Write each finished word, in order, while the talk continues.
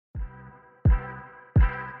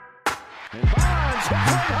And Bonds hits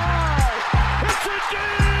it high. Hits it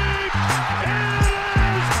deep. And it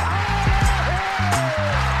is out of here.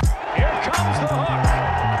 Here comes the hook.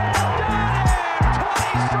 Got him.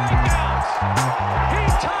 20 strikeouts. He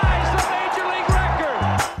ties the major league record.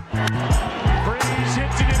 Freeze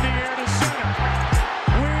hits it in the air to center.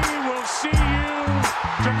 We will see you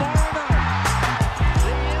tomorrow night.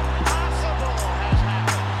 The impossible has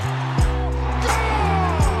happened.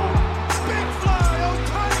 Goal! Big fly,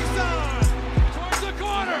 Ohtani-san! Towards the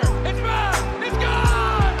corner. It's back. It's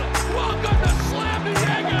gone! Welcome to Slam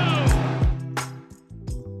Diego!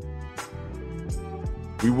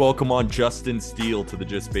 We welcome on Justin Steele to the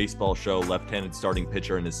Just Baseball Show, left-handed starting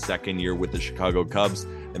pitcher in his second year with the Chicago Cubs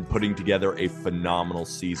and putting together a phenomenal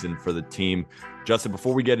season for the team. Justin,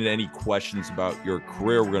 before we get into any questions about your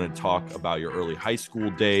career, we're going to talk about your early high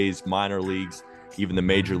school days, minor leagues, even the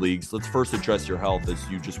major leagues. Let's first address your health as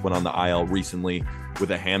you just went on the IL recently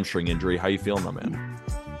with a hamstring injury. How you feeling, my man?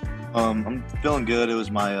 I'm feeling good. It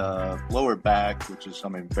was my lower back, which is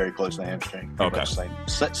very close to hamstring. Okay.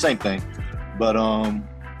 Same thing. But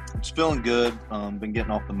it's feeling good. Been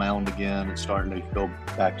getting off the mound again. It's starting to go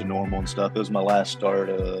back to normal and stuff. It was my last start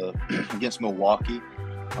against Milwaukee.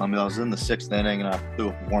 I was in the sixth inning and I threw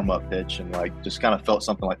a warm-up pitch and just kind of felt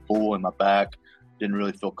something pull in my back. Didn't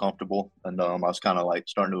really feel comfortable. And I was kind of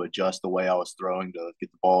starting to adjust the way I was throwing to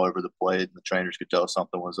get the ball over the plate. And the trainers could tell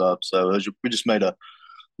something was up. So we just made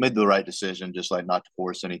the right decision, just not to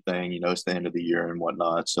force anything. It's the end of the year and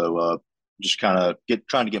whatnot. So just kind of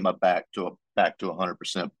trying to get my back to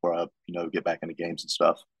 100% before I get back into games and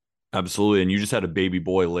stuff. Absolutely. And you just had a baby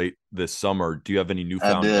boy late this summer. Do you have any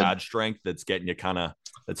newfound dad strength that's getting you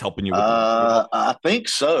that's helping you with I think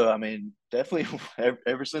so. Definitely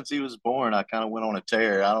ever since he was born, I kind of went on a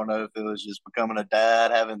tear. I don't know if it was just becoming a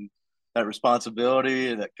dad, having that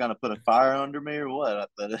responsibility that kind of put a fire under me or what,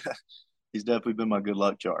 but he's definitely been my good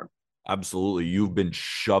luck charm. Absolutely. You've been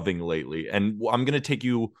shoving lately. And I'm going to take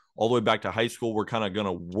you all the way back to high school. We're kind of going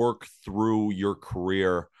to work through your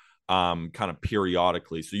career kind of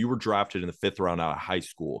periodically. So you were drafted in the 5th round out of high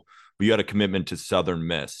school, but you had a commitment to Southern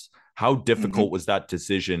Miss. How difficult was that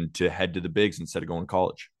decision to head to the bigs instead of going to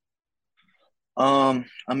college?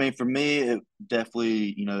 For me, it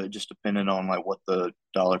definitely, it just depended on what the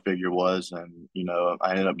dollar figure was. And,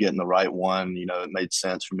 I ended up getting the right one. It made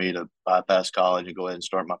sense for me to bypass college and go ahead and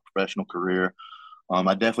start my professional career.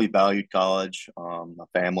 I definitely valued college. My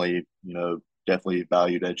family, definitely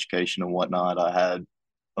valued education and whatnot. I had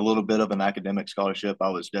a little bit of an academic scholarship. I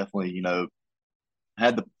was definitely,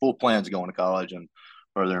 had the full plans going to college and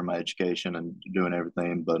furthering my education and doing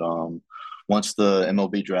everything. But, once the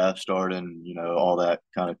MLB draft started and, all that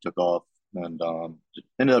kind of took off and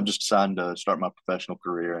ended up just deciding to start my professional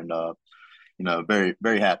career and, very,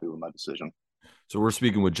 very happy with my decision. So we're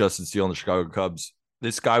speaking with Justin Steele on the Chicago Cubs.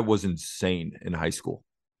 This guy was insane in high school.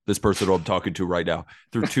 This person who I'm talking to right now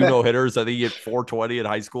threw 2 no-hitters. I think he hit 420 in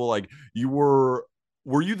high school.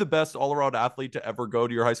 Were you the best all-around athlete to ever go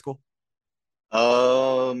to your high school?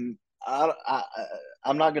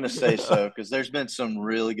 I'm not going to say so because there's been some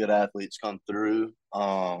really good athletes come through.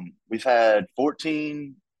 We've had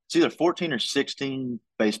it's either 14 or 16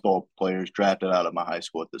 baseball players drafted out of my high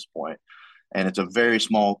school at this point. And it's a very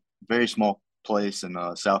small place in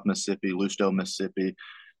South Mississippi, Lucedale, Mississippi.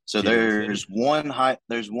 So there's one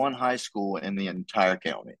high school in the entire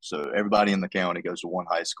county. So everybody in the county goes to one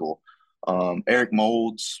high school. Eric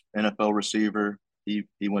Molds, NFL receiver, he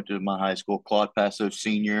went to my high school. Claude Passo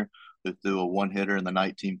Sr., who threw a one-hitter in the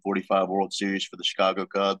 1945 World Series for the Chicago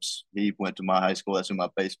Cubs. He went to my high school. That's who my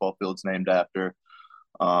baseball field's named after.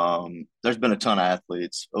 There's been a ton of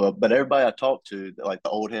athletes, but everybody I talk to, the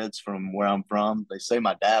old heads from where I'm from, they say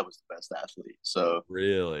my dad was the best athlete. So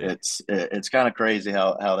really, it's kind of crazy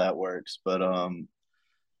how that works. But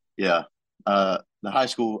the high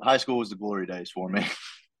school was the glory days for me.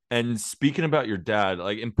 And speaking about your dad,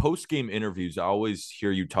 in post-game interviews, I always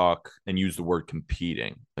hear you talk and use the word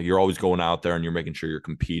competing. You're always going out there and you're making sure you're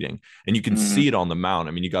competing. And you can see it on the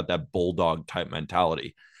mound. You got that bulldog type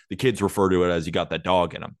mentality. The kids refer to it as you got that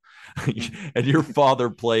dog in him. And your father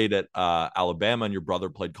played at Alabama and your brother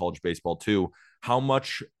played college baseball too. How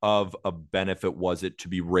much of a benefit was it to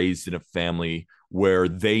be raised in a family where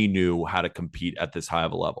they knew how to compete at this high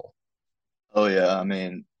of a level? Oh, yeah.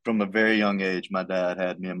 From a very young age, my dad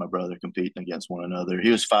had me and my brother competing against one another. He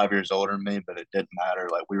was 5 years older than me, but it didn't matter.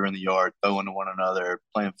 We were in the yard throwing to one another,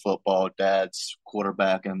 playing football, dad's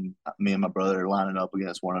quarterbacking, me and my brother lining up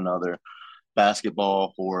against one another.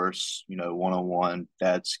 Basketball, horse, one-on-one,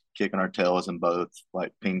 dad's kicking our tails in both,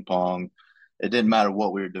 ping pong. it didn't matter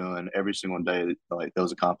what we were doing. Every single day, like there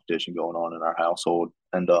was a competition going on in our household,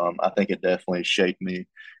 and I think it definitely shaped me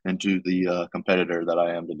into the competitor that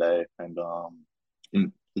I am today. And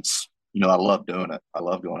it's I love doing it. I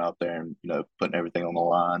love going out there and putting everything on the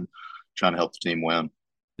line, trying to help the team win.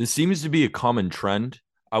 This seems to be a common trend.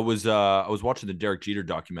 I was watching the Derek Jeter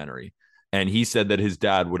documentary, and he said that his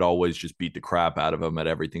dad would always just beat the crap out of him at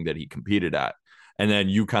everything that he competed at. And then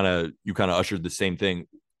you kind of ushered the same thing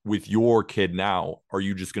with your kid now. Are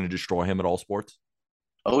you just going to destroy him at all sports?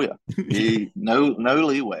 Oh yeah, he no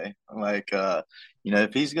leeway. Like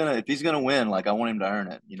if he's gonna win, like I want him to earn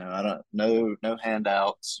it. I don't no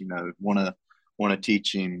handouts. Want to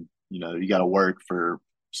teach him. You got to work for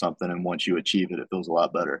something, and once you achieve it, it feels a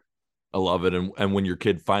lot better. I love it. And when your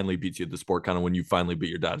kid finally beats you at the sport, kind of when you finally beat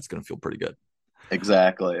your dad, it's going to feel pretty good.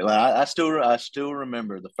 Exactly. Like I still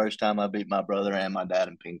remember the first time I beat my brother and my dad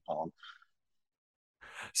in ping pong.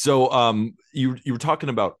 So you were talking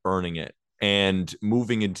about earning it and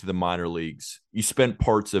moving into the minor leagues. You spent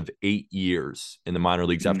parts of 8 years in the minor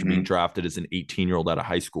leagues after being Hmm. drafted as an 18-year-old out of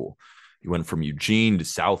high school. You went from Eugene to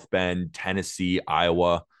South Bend, Tennessee,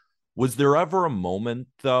 Iowa. Was there ever a moment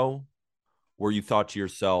though where you thought to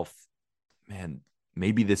yourself, man,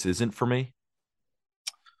 maybe this isn't for me?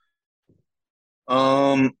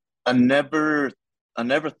 Um, I never, I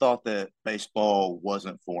never thought that baseball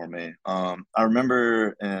wasn't for me. I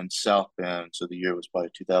remember in South Bend, so the year was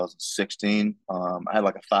probably 2016. I had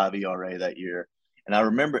like a 5 ERA that year, and I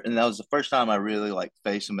remember, and that was the first time I really like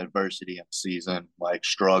faced some adversity in the season, like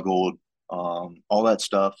struggled, all that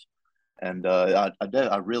stuff, and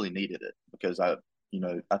I really needed it because I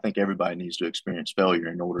think everybody needs to experience failure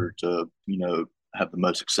in order to have the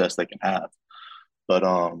most success they can have. But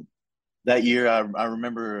that year I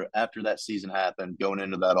remember after that season happened, going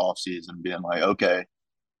into that off season, being like, okay,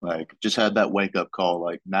 like just had that wake up call,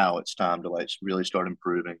 like now it's time to like really start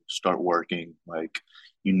improving, start working. Like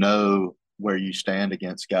where you stand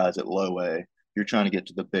against guys at low A. You're trying to get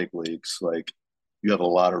to the big leagues. Like you have a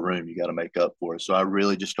lot of room you got to make up for. So I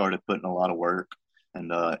really just started putting a lot of work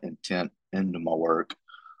and intent into my work.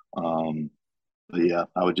 Um, but yeah,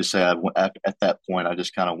 I would just say at that point, I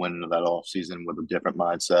just kind of went into that off season with a different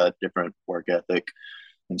mindset, different work ethic,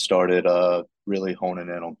 and started really honing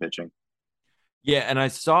in on pitching. Yeah, and I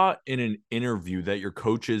saw in an interview that your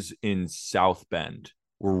coaches in South Bend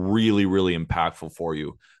were really, really impactful for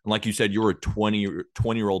you. And like you said, you were a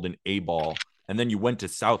 20-year-old in A ball, and then you went to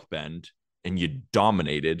South Bend and you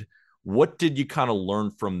dominated. What did you kind of learn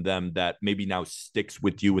from them that maybe now sticks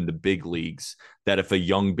with you in the big leagues? That if a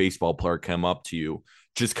young baseball player came up to you,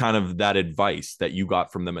 just kind of that advice that you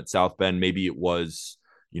got from them at South Bend, maybe it was,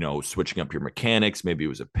 switching up your mechanics, maybe it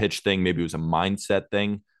was a pitch thing, maybe it was a mindset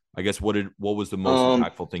thing. I guess what was the most Um,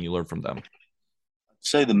 impactful thing you learned from them?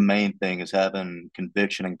 say the main thing is having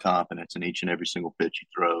conviction and confidence in each and every single pitch you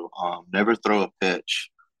throw. Never throw a pitch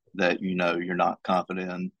that you're not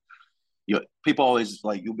confident in. People always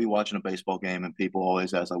like you'll be watching a baseball game and people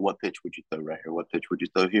always ask like, "What pitch would you throw right here? What pitch would you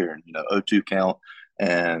throw here?" And 0-2 count.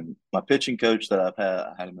 And my pitching coach that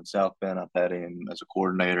I had him in South Bend. I've had him as a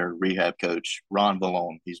coordinator, rehab coach, Ron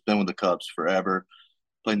Vallone. He's been with the Cubs forever,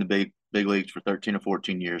 played in the big leagues for 13 or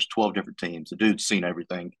 14 years, 12 different teams. The dude's seen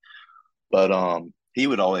everything. But he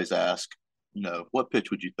would always ask, what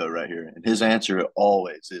pitch would you throw right here? And his answer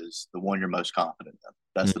always is the one you're most confident in.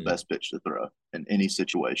 That's the Mm, best pitch to throw in any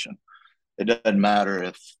situation. It doesn't matter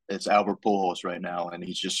if it's Albert Pujols right now and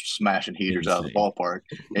he's just smashing heaters out of the insane. ballpark.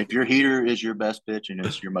 If your heater is your best pitch and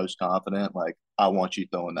it's your most confident, like I want you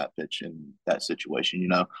throwing that pitch in that situation.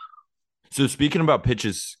 So speaking about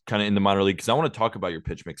pitches kind of in the minor league, because I want to talk about your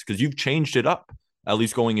pitch mix because you've changed it up, at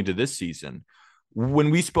least going into this season. When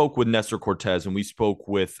we spoke with Nestor Cortez and we spoke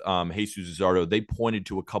with Jesus Zardo, they pointed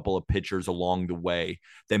to a couple of pitchers along the way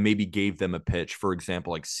that maybe gave them a pitch. For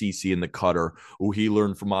example, like CC in the cutter, who he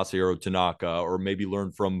learned from Masahiro Tanaka, or maybe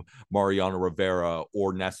learned from Mariano Rivera,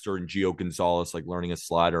 or Nestor and Gio Gonzalez, like learning a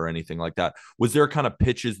slider or anything like that. Was there kind of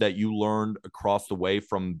pitches that you learned across the way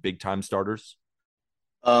from big time starters?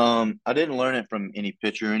 I didn't learn it from any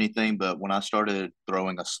pitcher or anything, but when I started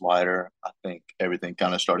throwing a slider, I think everything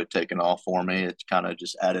kind of started taking off for me. It kind of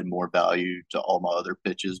just added more value to all my other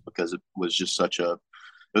pitches because it was just it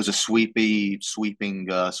was a sweeping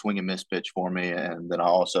swing and miss pitch for me. And then I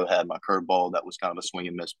also had my curveball that was kind of a swing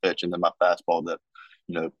and miss pitch, and then my fastball that,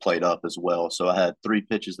 played up as well. So I had three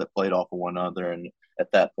pitches that played off of one another. And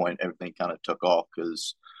at that point, everything kind of took off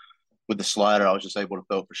because with the slider, I was just able to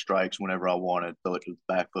throw for strikes whenever I wanted, throw it to the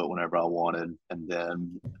back foot whenever I wanted. And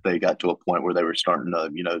then they got to a point where they were starting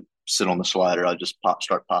to, sit on the slider. I just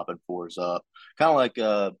start popping fours up, kind of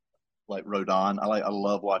like Rodon. I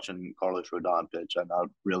love watching Carlos Rodon pitch, and I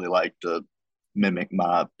really like to mimic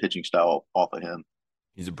my pitching style off of him.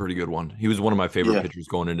 He's a pretty good one. He was one of my favorite Yeah, pitchers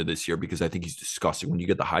going into this year because I think he's disgusting. When you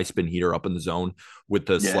get the high spin heater up in the zone with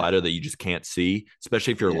the yeah, slider that you just can't see,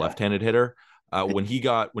 especially if you're a yeah. left-handed hitter. When he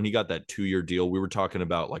got that 2-year deal, we were talking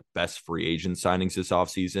about like best free agent signings this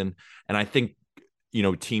offseason. And I think,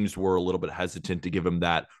 teams were a little bit hesitant to give him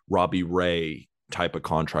that Robbie Ray type of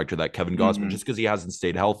contract or that Kevin Gausman Mm-hmm. just because he hasn't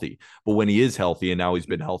stayed healthy. But when he is healthy, and now he's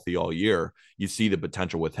been healthy all year, you see the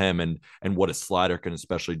potential with him and what a slider can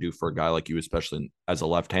especially do for a guy like you, especially as a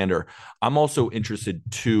left-hander. I'm also interested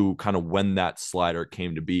too, kind of when that slider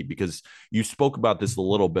came to be, because you spoke about this a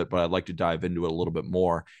little bit, but I'd like to dive into it a little bit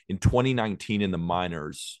more. In 2019 in the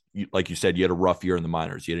minors, like you said, you had a rough year in the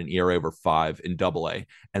minors. You had an ERA over 5 in Double-A,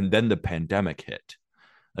 and then the pandemic hit.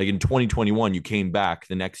 Like in 2021, you came back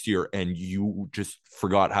the next year and you just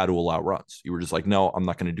forgot how to allow runs. You were just like, no, I'm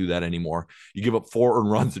not going to do that anymore. You give up 4 earned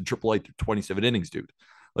runs in AAA through 27 innings, dude.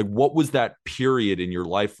 Like, what was that period in your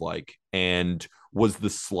life like? And was the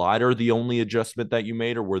slider the only adjustment that you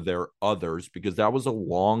made, or were there others? Because that was a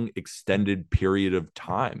long, extended period of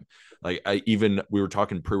time. Like, we were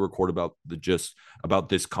talking pre-record about about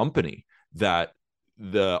this company that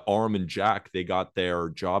the Arm and Jack, they got their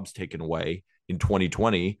jobs taken away in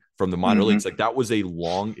 2020 from the minor Mm-hmm. leagues. Like, that was a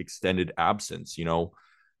long extended absence.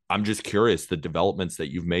 I'm just curious the developments that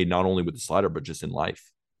you've made, not only with the slider, but just in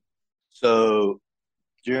life. So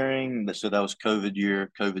so that was COVID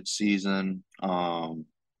year, COVID season.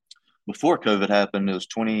 Before COVID happened, it was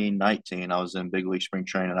 2019. I was in big league spring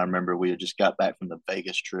training. I remember we had just got back from the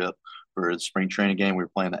Vegas trip for the spring training game. We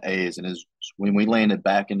were playing the A's, and when we landed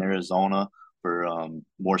back in Arizona for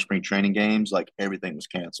more spring training games, like everything was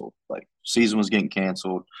canceled. Like season was getting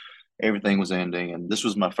canceled, everything was ending, and this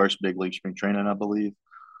was my first big league spring training, I believe.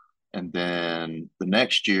 And then the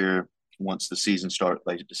next year, once the season started,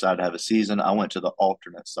 they decided to have a season. I went to the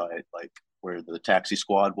alternate site, like where the taxi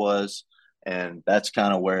squad was. And that's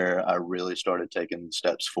kind of where I really started taking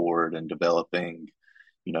steps forward and developing,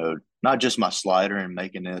 not just my slider and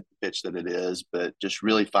making it the pitch that it is, but just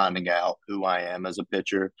really finding out who I am as a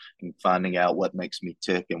pitcher and finding out what makes me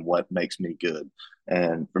tick and what makes me good.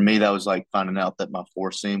 And for me, that was like finding out that my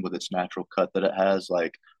four seam with its natural cut that it has,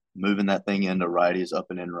 like moving that thing into righties, up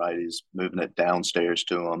and in righties, moving it downstairs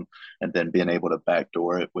to them, and then being able to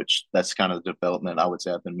backdoor it, which that's kind of the development I would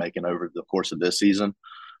say I've been making over the course of this season.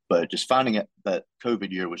 But just finding it, that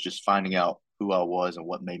COVID year was just finding out who I was and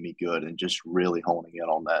what made me good and just really honing in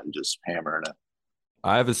on that and just hammering it.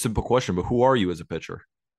 I have a simple question, but who are you as a pitcher?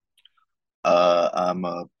 I'm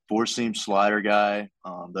a four seam slider guy.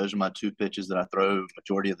 Those are my two pitches that I throw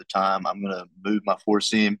majority of the time. I'm going to move my four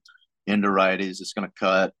seam into righties. It's going to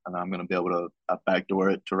cut, and I'm going to be able to backdoor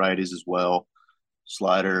it to righties as well.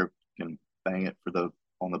 Slider, can bang it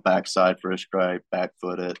on the backside for a strike, back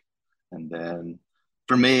foot it, and then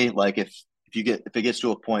for me, like if it gets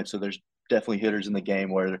to a point, so there's definitely hitters in the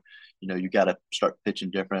game where you got to start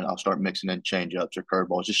pitching different. I'll start mixing in changeups or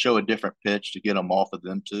curveballs, just show a different pitch to get them off of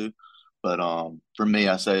them too. But for me,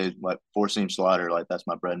 I say like four seam slider, like that's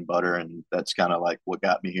my bread and butter, and that's kind of like what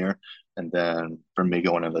got me here. And then for me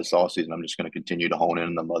going into this off season, I'm just going to continue to hone in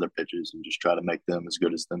on them other pitches and just try to make them as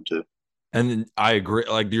good as them too. And I agree.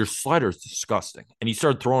 Like, your slider is disgusting, and you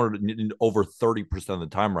start throwing it in over 30% of the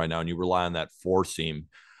time right now, and you rely on that four seam.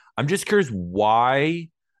 I'm just curious why.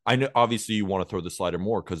 I know obviously you want to throw the slider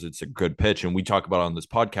more because it's a good pitch, and we talk about on this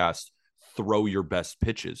podcast, throw your best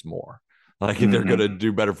pitches more. Like, they're going Mm-hmm. to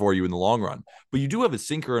do better for you in the long run. But you do have a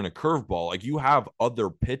sinker and a curveball. Like, you have other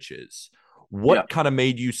pitches. Yeah. What kind of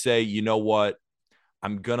made you say, you know what?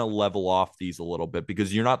 I'm going to level off these a little bit,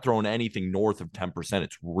 because you're not throwing anything north of 10%.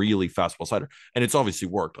 It's really fastball slider. And it's obviously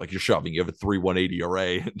worked. Like, you're shoving. You have a 3.180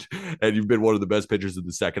 ERA, and you've been one of the best pitchers in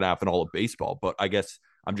the second half in all of baseball. But I guess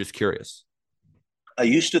I'm just curious. I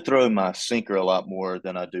used to throw my sinker a lot more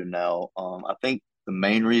than I do now. I think the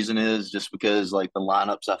main reason is just because like the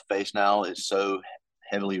lineups I face now is so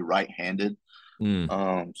heavily right-handed.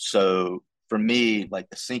 Mm. So for me, like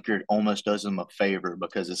the sinker almost does them a favor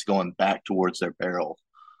because it's going back towards their barrel.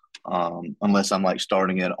 Unless I'm like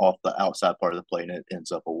starting it off the outside part of the plate and it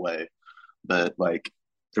ends up away. But like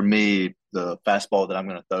for me, the fastball that I'm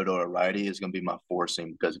going to throw to a righty is going to be my four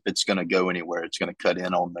seam, because if it's going to go anywhere, it's going to cut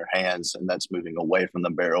in on their hands, and that's moving away from the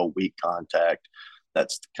barrel, weak contact.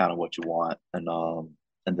 That's kind of what you want, and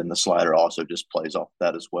then the slider also just plays off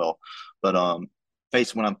that as well. But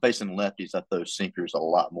when I'm facing lefties, I throw sinkers a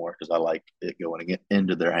lot more because I like it going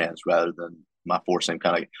into their hands rather than my four seam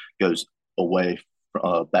kind of goes away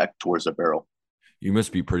back towards the barrel. You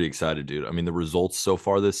must be pretty excited, dude. I mean, the results so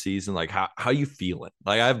far this season, like how you feeling?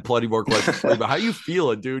 Like I have plenty more questions for you, but how you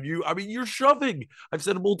feeling, dude? I mean, you're shoving. I've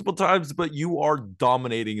said it multiple times, but you are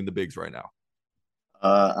dominating in the bigs right now.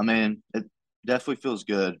 I mean, it definitely feels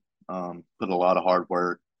good. Put a lot of hard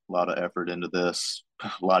work, a lot of effort into this,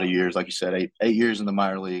 a lot of years, like you said, eight years in the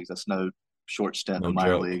minor leagues. That's no short stint in the No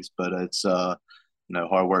minor joke. leagues, but it's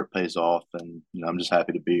hard work pays off, and I'm just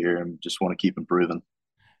happy to be here and just want to keep improving.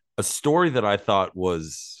 A story that I thought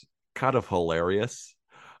was kind of hilarious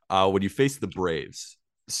when you face the Braves.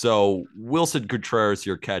 So Wilson Contreras,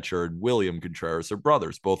 your catcher, and William Contreras are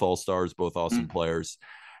brothers, both all stars, both awesome Mm. players.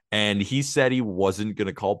 And he said he wasn't going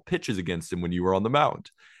to call pitches against him when you were on the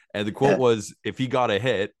mound. And the quote Yeah, was, if he got a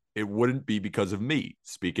hit, it wouldn't be because of me,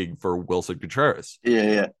 speaking for Wilson Contreras. yeah,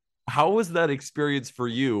 yeah. How was that experience for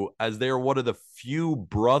you as they are one of the few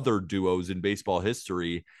brother duos in baseball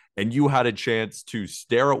history and you had a chance to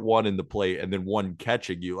stare at one in the plate and then one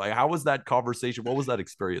catching you? Like, how was that conversation? What was that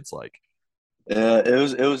experience like?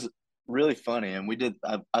 It was really funny, and we did.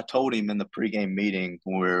 I told him in the pregame meeting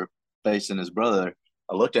when we were facing his brother.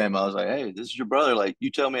 I looked at him. I was like, "Hey, this is your brother. Like,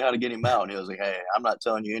 you tell me how to get him out." And he was like, "Hey, I'm not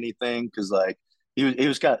telling you anything because like he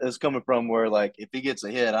was kind of, it was coming from where like if he gets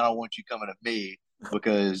a hit, I don't want you coming at me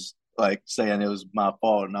because like saying it was my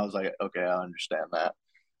fault." And I was like, "Okay, I understand that."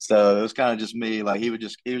 So it was kind of just me. Like he was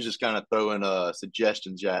just kind of throwing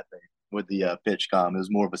suggestions at me with the pitch com. It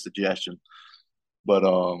was more of a suggestion. But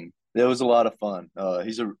it was a lot of fun.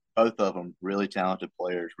 Both of them really talented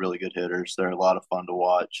players, really good hitters. They're a lot of fun to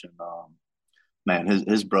watch. And man,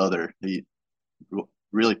 his brother, he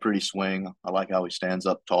really pretty swing. I like how he stands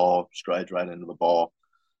up tall, strides right into the ball.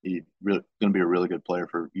 He really going to be a really good player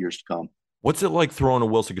for years to come. What's it like throwing a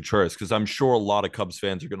Wilson Contreras? Because I'm sure a lot of Cubs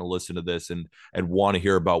fans are going to listen to this and want to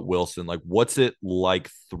hear about Wilson. Like, what's it like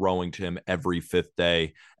throwing to him every fifth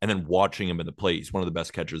day and then watching him in the plate? He's one of the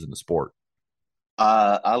best catchers in the sport.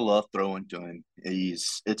 I love throwing to him.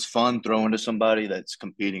 It's fun throwing to somebody that's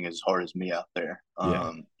competing as hard as me out there.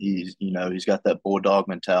 Yeah. He's got that bulldog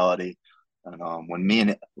mentality. And when me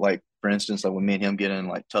and like for instance, like when me and him get in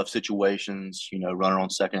like tough situations, runner on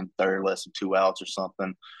second, third, less than 2 outs or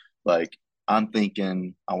something, like I'm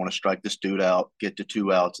thinking I want to strike this dude out, get to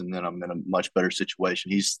 2 outs, and then I'm in a much better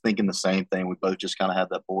situation. He's thinking the same thing. We both just kind of have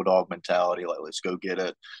that bulldog mentality, like let's go get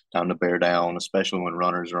it, time to bear down, especially when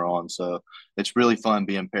runners are on. So it's really fun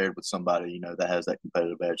being paired with somebody that has that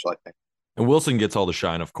competitive edge like And Wilson gets all the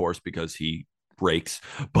shine, of course, because he breaks.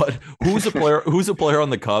 But who's a player on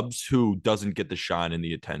the Cubs who doesn't get the shine and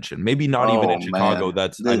the attention? Maybe not even Oh in Chicago. man,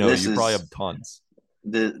 That's I know this you probably is have tons.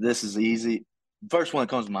 this is easy. First one that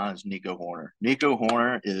comes to mind is Nico Horner. Nico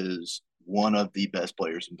Horner is one of the best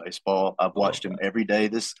players in baseball. I've I love watched him that. every day.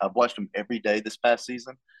 I've watched him every day this past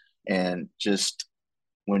season, and just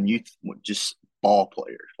when you just ball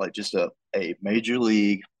player, like just a major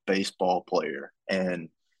league baseball player, and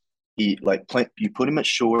he like you put him at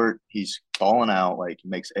short, he's falling out, like he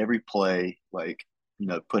makes every play, like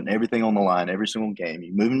putting everything on the line every single game.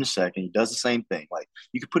 You move him to second, he does the same thing. Like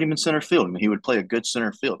you could put him in center field, and he would play a good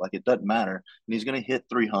center field. Like it doesn't matter, and he's going to hit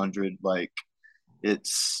 300. Like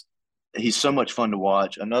it's he's so much fun to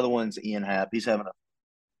watch. Another one's Ian Happ. He's having an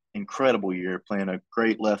incredible year, playing a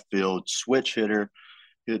great left field switch hitter.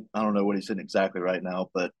 I don't know what he's hitting exactly right now,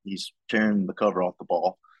 but he's tearing the cover off the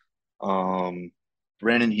ball. Um,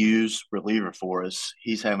 Brandon Hughes, reliever for us,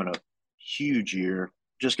 he's having a huge year.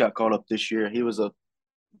 Just got caught up this year. He was a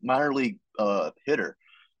minor league hitter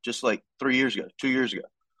just like 3 years ago, 2 years ago,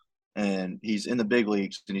 and he's in the big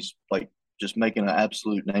leagues and he's like just making an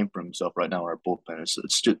absolute name for himself right now in our bullpen.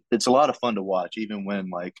 It's a lot of fun to watch, even when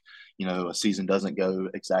like a season doesn't go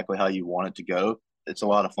exactly how you want it to go. It's a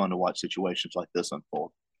lot of fun to watch situations like this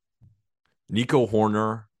unfold. Nico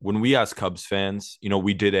Horner, when we asked Cubs fans,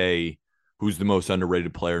 we did a who's the most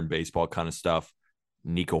underrated player in baseball kind of stuff.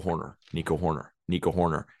 Nico Horner, Nico Horner, Nico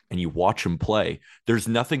Horner. And you watch him play, there's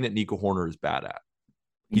nothing that Nico Horner is bad at.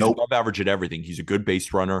 He's Nope. above average at everything. He's a good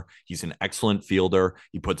base runner. He's an excellent fielder.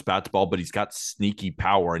 He puts bat to ball, but he's got sneaky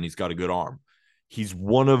power and he's got a good arm. He's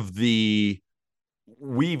one of the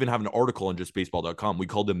we even have an article on justbaseball.com. We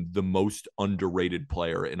called him the most underrated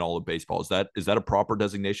player in all of baseball. Is that a proper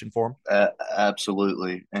designation for him?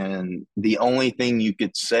 Absolutely. And the only thing you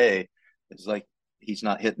could say is like he's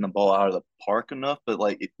not hitting the ball out of the park enough. But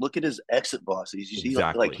like, look at his exit velocities. You see,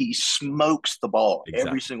 like Exactly. he smokes the ball every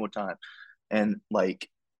Exactly. single time. And like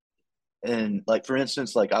for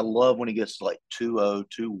instance, like I love when he gets to like 2-0,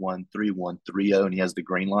 2-1, 3-1, 3-0, and he has the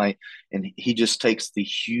green light, and he just takes the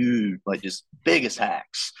huge, like just biggest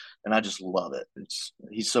hacks, and I just love it.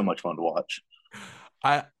 He's so much fun to watch.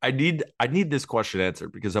 I need this question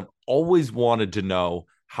answered because I've always wanted to know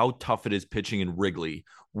how tough it is pitching in Wrigley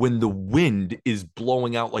when the wind is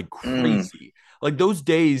blowing out like Mm, crazy. Like those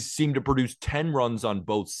days seem to produce 10 runs on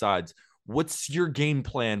both sides. What's your game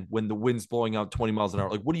plan when the wind's blowing out 20 miles an hour?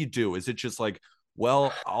 Like, what do you do? Is it just like,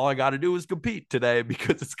 well, all I got to do is compete today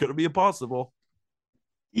because it's going to be impossible?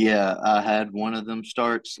 yeah, I had one of them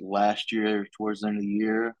starts last year towards the end of the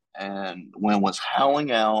year, and the wind was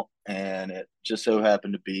howling out, and it just so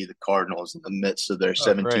happened to be the Cardinals in the midst of their Oh,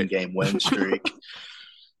 17 great. game win streak.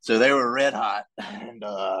 So they were red hot, and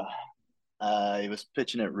he was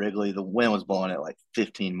pitching at Wrigley. The wind was blowing at like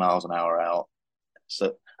 15 miles an hour out.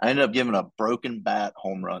 So I ended up giving a broken bat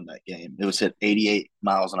home run that game. It was hit 88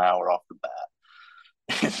 miles an hour off the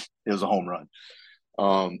bat. It was a home run.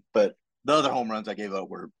 But the other home runs I gave up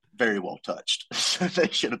were very well touched. So they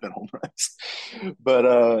should have been home runs.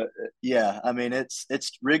 But yeah, I mean it's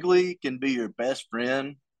Wrigley can be your best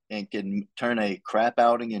friend and can turn a crap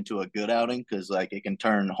outing into a good outing because like it can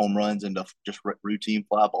turn home runs into just routine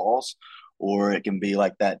fly balls, or it can be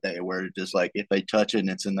like that day where it just like if they touch it and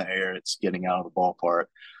it's in the air, it's getting out of the ballpark.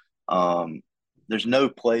 Um, there's no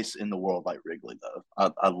place in the world like Wrigley, though.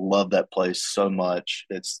 I love that place so much.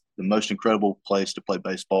 It's the most incredible place to play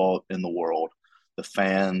baseball in the world. The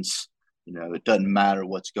fans, it doesn't matter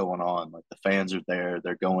what's going on. Like the fans are there,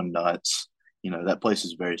 they're going nuts. That place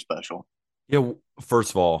is very special. Yeah, first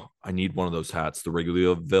of all, I need one of those hats, the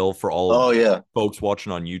Wrigleyville for all of Oh yeah. folks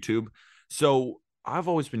watching on YouTube. So I've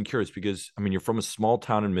always been curious because I mean, you're from a small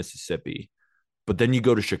town in Mississippi, but then you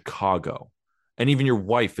go to Chicago, and even your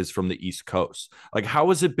wife is from the East Coast. Like, how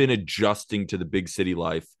has it been adjusting to the big city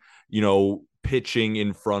life? Pitching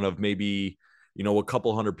in front of maybe a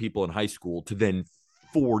couple hundred people in high school to then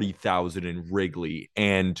 40,000 in Wrigley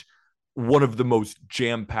and one of the most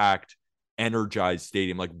jam packed, energized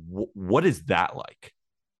stadium. Like, what is that like?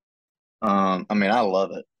 I mean, I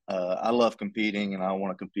love it. I love competing, and I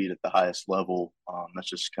want to compete at the highest level. That's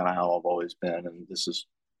just kind of how I've always been, and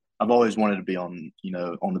I've always wanted to be on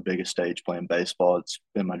the biggest stage playing baseball. It's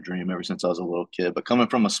been my dream ever since I was a little kid. But coming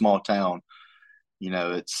from a small town,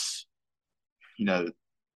 it's you know,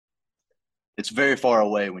 it's very far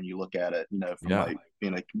away when you look at it. From Yeah. like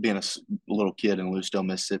being a little kid in Lucedale,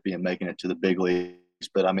 Mississippi, and making it to the big leagues.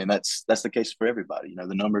 But I mean, that's the case for everybody.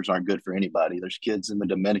 The numbers aren't good for anybody. There's kids in the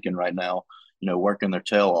Dominican right now, working their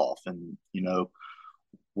tail off, and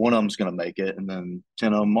one of them's going to make it, and then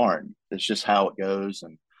 10 of them aren't. It's just how it goes.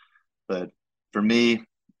 But for me,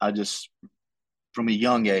 I just from a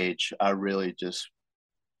young age, I really just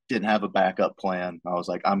didn't have a backup plan. I was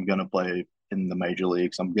like, I'm gonna play in the major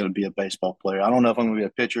leagues. I'm gonna be a baseball player. I don't know if I'm gonna be a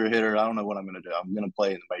pitcher or hitter. I don't know what I'm gonna do. I'm gonna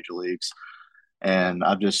play in the major leagues. And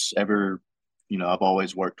I've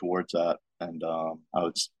always worked towards that. And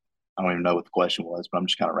I don't even know what the question was, but I'm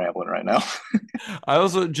just kind of rambling right now. I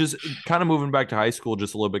also just kind of moving back to high school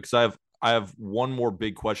just a little bit because I have one more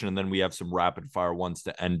big question and then we have some rapid fire ones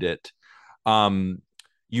to end it. Um,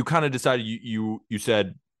 you kind of decided you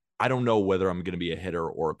said I don't know whether I'm going to be a hitter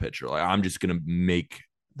or a pitcher. Like I'm just going to make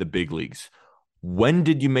the big leagues. When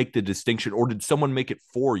did you make the distinction, or did someone make it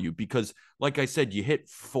for you? Because, like I said, you hit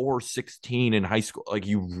 416 in high school, like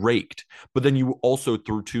you raked, but then you also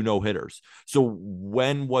threw two no hitters. So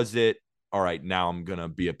when was it? All right, now I'm gonna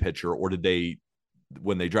be a pitcher, or did they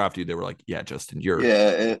when they drafted you, they were like, yeah, Justin, you're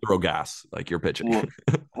Yeah, throw gas, like you're pitching.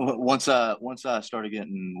 well, once I started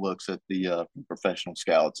getting looks at the professional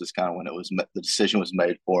scouts, is kind of when the decision was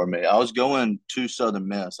made for me. I was going to Southern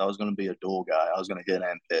Miss. I was going to be a dual guy. I was going to hit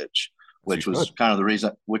and pitch, So you which was should. kind of the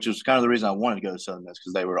reason. Which was kind of the reason I wanted to go to Southern Miss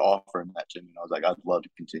because they were offering that to me. And I was like, I'd love to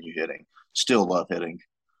continue hitting. Still love hitting.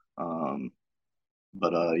 Um,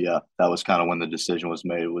 but yeah, that was kind of when the decision was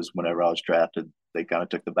made. It was whenever I was drafted. They kind of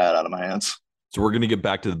took the bat out of my hands. So we're going to get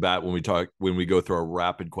back to the bat when we go through our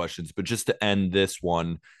rapid questions. But just to end this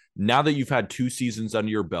one, now that you've had 2 seasons under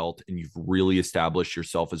your belt and you've really established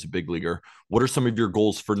yourself as a big leaguer, what are some of your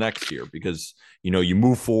goals for next year? Because you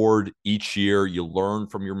move forward each year, you learn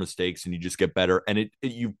from your mistakes, and you just get better. And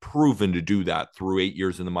you've proven to do that through 8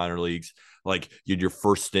 years in the minor leagues. Like you had your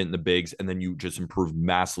first stint in the bigs, and then you just improved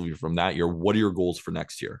massively from that year. What are your goals for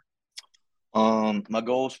next year? My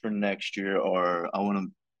goals for next year are I want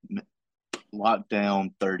to lock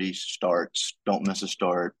down 30 starts. Don't miss a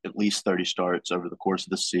start. At least 30 starts over the course of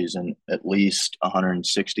the season. At least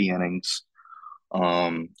 160 innings.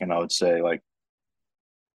 And I would say like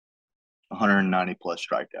 190 plus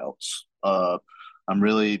strikeouts. I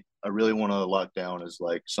really want to lock down as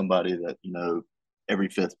like somebody that every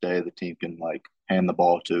fifth day the team can like hand the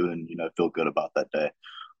ball to and feel good about that day.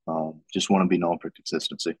 Just want to be known for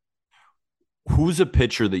consistency. Who's a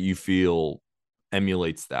pitcher that you feel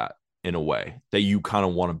emulates that in a way that you kind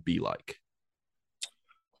of want to be like?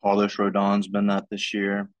 Carlos Rodon's been that this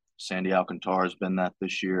year. Sandy Alcantara's been that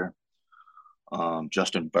this year.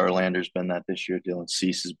 Justin Verlander's been that this year. Dylan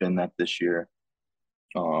Cease has been that this year.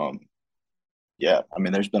 Um, yeah, I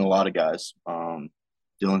mean, there's been a lot of guys.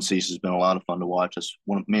 Dylan Cease has been a lot of fun to watch.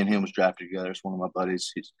 Me and him was drafted together. It's one of my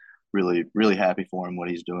buddies. He's really, really happy for him what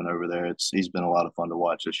he's doing over there. He's been a lot of fun to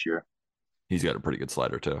watch this year. He's got a pretty good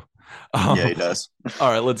slider too. Yeah, he does.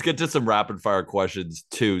 All right, let's get to some rapid fire questions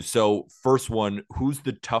too. So, first one, who's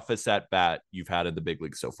the toughest at bat you've had in the big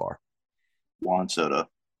league so far? Juan Soto.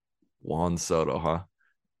 Juan Soto, huh?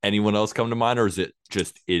 Anyone else come to mind, or is it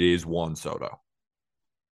Juan Soto?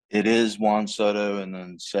 It is Juan Soto, and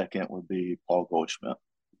then second would be Paul Goldschmidt.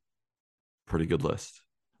 Pretty good list.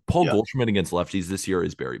 Paul Goldschmidt against lefties this year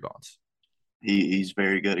is Barry Bonds. He's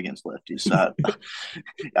very good against lefties. So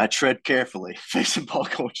I tread carefully facing Paul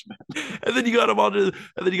Goldschmidt. And then you got and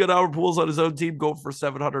then you got Albert Pujols on his own team going for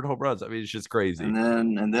 700 home runs. I mean, it's just crazy. And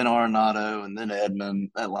then Arenado, and then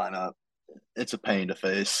Edman. That lineup, it's a pain to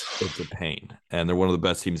face. It's a pain, and they're one of the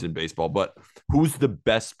best teams in baseball. But who's the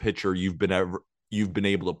best pitcher you've been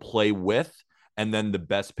able to play with, and then the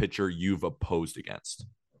best pitcher you've opposed against?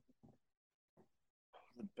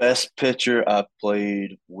 The best pitcher I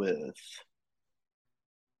played with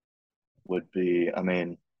would be, I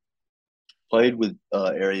mean, played with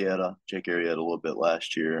Jake Arrieta a little bit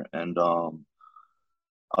last year, and I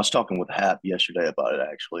was talking with Hap yesterday about it.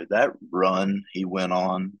 Actually, that run he went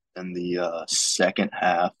on in the second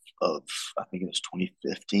half of, I think it was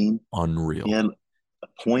 2015. Unreal. He had a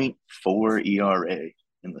 .4 ERA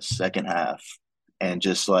in the second half, and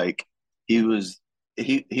just like he was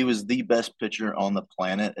the best pitcher on the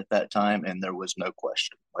planet at that time, and there was no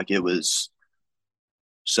question. Like it was.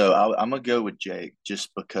 So I'm gonna go with Jake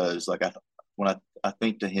just because, like, when I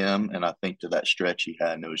think to him and I think to that stretch he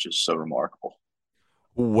had, and it was just so remarkable.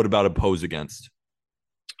 What about opposed against?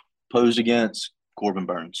 Opposed against Corbin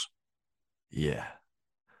Burns. Yeah,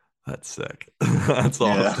 that's sick. That's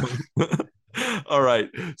awesome. Yeah. All right.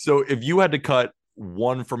 So if you had to cut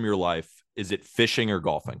one from your life, is it fishing or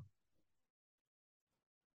golfing?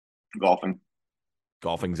 Golfing.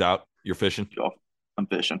 Golfing's out. You're fishing? Golf. I'm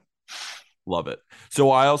fishing. Love it.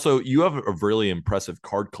 So you have a really impressive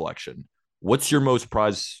card collection. What's your most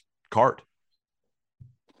prized card?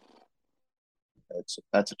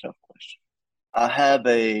 That's a tough question. I have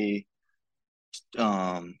a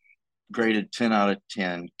graded 10 out of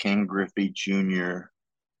 10 Ken Griffey Jr.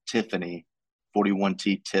 Tiffany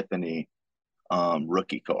 41T Tiffany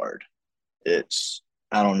rookie card. I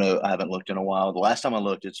don't know. I haven't looked in a while. The last time I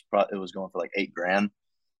looked, it was going for like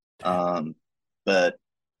 $8,000. But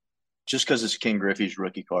just because it's Ken Griffey's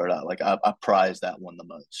rookie card, I prize that one the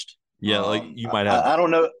most. Yeah, like you might have. I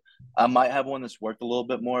don't know. I might have one that's worth a little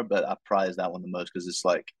bit more, but I prize that one the most because it's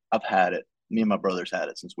like I've had it. Me and my brothers had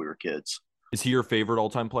it since we were kids. Is he your favorite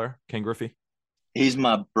all-time player, Ken Griffey? He's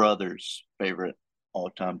my brother's favorite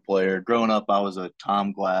all-time player. Growing up, I was a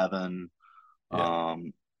Tom Glavine fan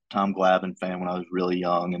when I was really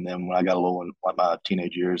young, and then when I got a little in like my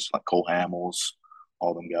teenage years, like Cole Hamels,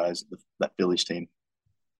 all them guys, that Phillies team.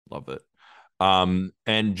 Love it.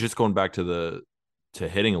 And just going back to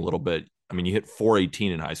hitting a little bit. I mean, you hit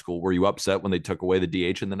 .418 in high school. Were you upset when they took away the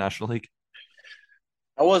DH in the National League?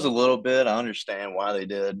 I was a little bit. I understand why they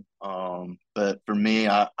did. But for me,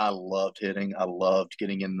 I loved hitting. I loved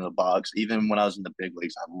getting into the box. Even when I was in the big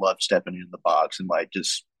leagues, I loved stepping into the box and like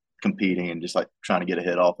just competing and just like trying to get a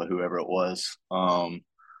hit off of whoever it was.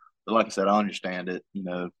 But like I said, I understand it,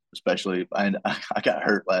 especially I got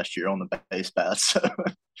hurt last year on the base paths.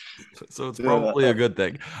 So it's probably a good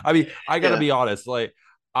thing. I mean, I got to be honest. Like,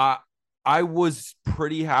 I was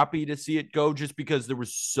pretty happy to see it go just because there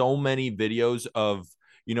was so many videos of,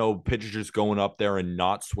 pitchers just going up there and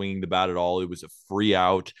not swinging the bat at all. It was a free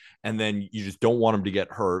out. And then you just don't want him to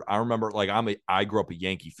get hurt. I remember I grew up a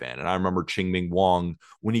Yankee fan, and I remember Ching-Ming Wong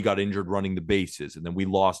when he got injured running the bases, and then we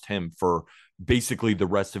lost him for basically the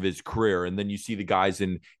rest of his career. And then you see the guys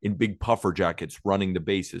in big puffer jackets running the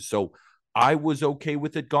bases. So I was okay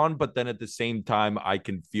with it gone, but then at the same time, I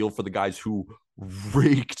can feel for the guys who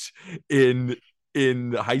raked in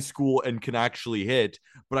high school and can actually hit.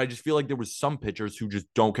 But I just feel like there was some pitchers who just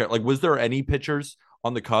don't care. Like, was there any pitchers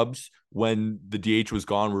on the Cubs when the DH was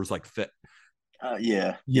gone where it was like fit?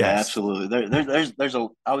 Yeah, absolutely.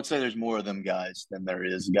 I would say there's more of them guys than there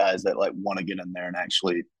is guys that like want to get in there and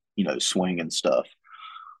actually, swing and stuff.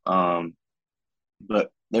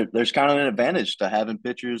 But there's kind of an advantage to having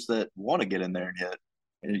pitchers that want to get in there and hit.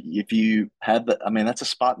 If you have that's a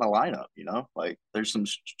spot in the lineup, like there's some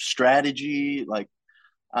strategy. Like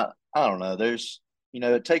I don't know.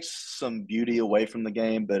 It takes some beauty away from the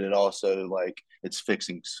game, but it also it's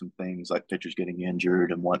fixing some things like pitchers getting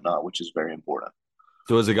injured and whatnot, which is very important.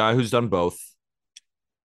 So as a guy who's done both,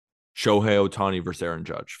 Shohei Ohtani versus Aaron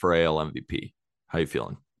Judge for AL MVP, how you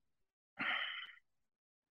feeling?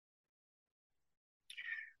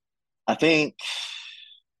 I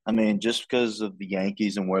mean, just because of the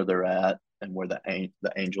Yankees and where they're at, and where the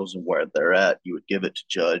Angels and where they're at, you would give it to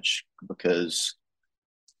Judge because,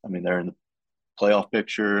 I mean, they're in the playoff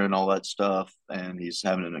picture and all that stuff, and he's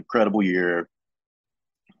having an incredible year.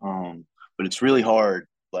 But it's really hard.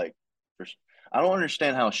 I don't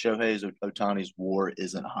understand how Shohei Ohtani's WAR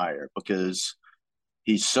isn't higher because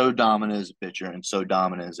he's so dominant as a pitcher and so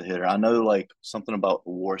dominant as a hitter. I know something about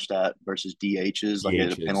the WAR stat versus DHs,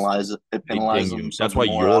 it penalizes him. That's why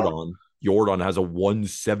Jordan has a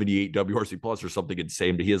 178 WRC plus or something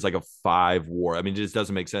insane, but he has like a 5 WAR. I mean, it just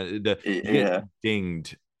doesn't make sense. He gets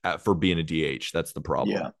dinged for being a DH. That's the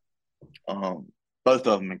problem. Yeah. Both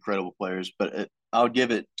of them incredible players, but I would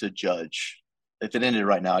give it to Judge. If it ended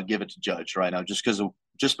right now, I'd give it to Judge right now, just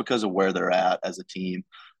because of where they're at as a team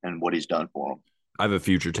and what he's done for them. I have a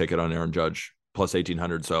future ticket on Aaron Judge plus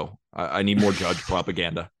 1,800, so I need more Judge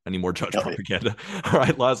propaganda. Propaganda. All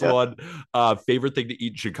right, last one. Favorite thing to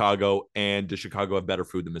eat in Chicago, and does Chicago have better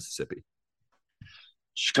food than Mississippi?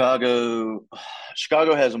 Chicago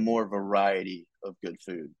has a more variety of good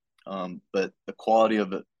food, but the quality of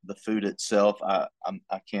the food itself, I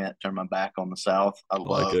can't turn my back on the South. I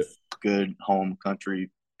love good home country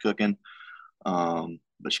cooking.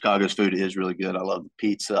 But Chicago's food is really good. I love the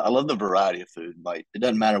pizza. I love the variety of food. It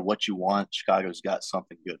doesn't matter what you want. Chicago's got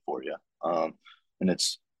something good for you. And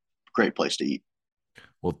it's a great place to eat.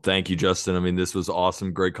 Well, thank you, Justin. I mean, this was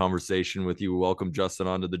awesome. Great conversation with you. Welcome, Justin,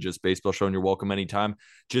 onto the Just Baseball Show, and you're welcome anytime.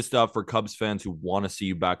 Just for Cubs fans who want to see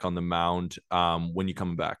you back on the mound, when you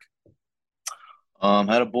coming back?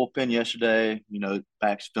 Had a bullpen yesterday.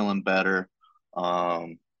 Back's feeling better.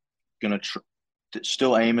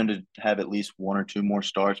 Still aiming to have at least 1 or 2 more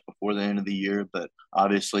starts before the end of the year. But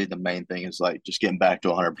obviously the main thing is just getting back to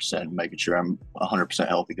 100% and making sure I'm 100%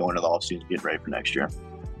 healthy going into the offseason, getting ready for next year.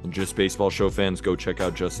 And Just Baseball Show fans, go check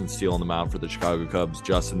out Justin Steele on the mound for the Chicago Cubs.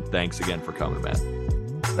 Justin, thanks again for coming, man.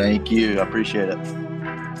 Thank you. I appreciate it.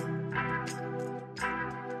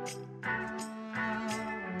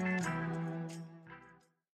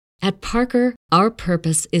 At Parker, our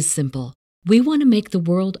purpose is simple. We want to make the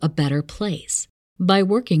world a better place. By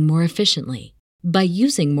working more efficiently, by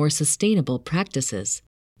using more sustainable practices,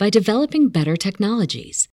 by developing better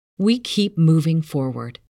technologies, we keep moving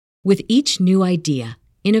forward. With each new idea,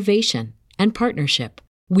 innovation, and partnership,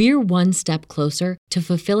 we're one step closer to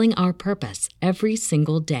fulfilling our purpose every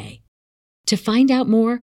single day. To find out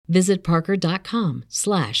more, visit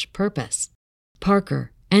parker.com/purpose.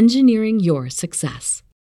 Parker, engineering your success.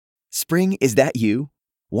 Spring, is that you?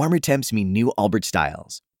 Warmer temps mean new Allbirds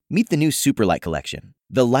styles. Meet the new Superlight collection,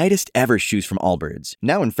 the lightest ever shoes from Allbirds,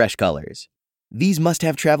 now in fresh colors. These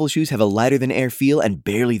must-have travel shoes have a lighter-than-air feel and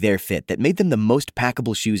barely-there fit that made them the most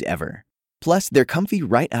packable shoes ever. Plus, they're comfy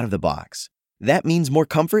right out of the box. That means more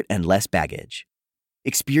comfort and less baggage.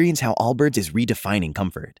 Experience how Allbirds is redefining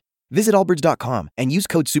comfort. Visit allbirds.com and use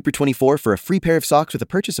code SUPER24 for a free pair of socks with a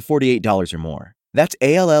purchase of $48 or more. That's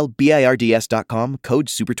ALLBIRDS.com, code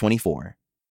SUPER24.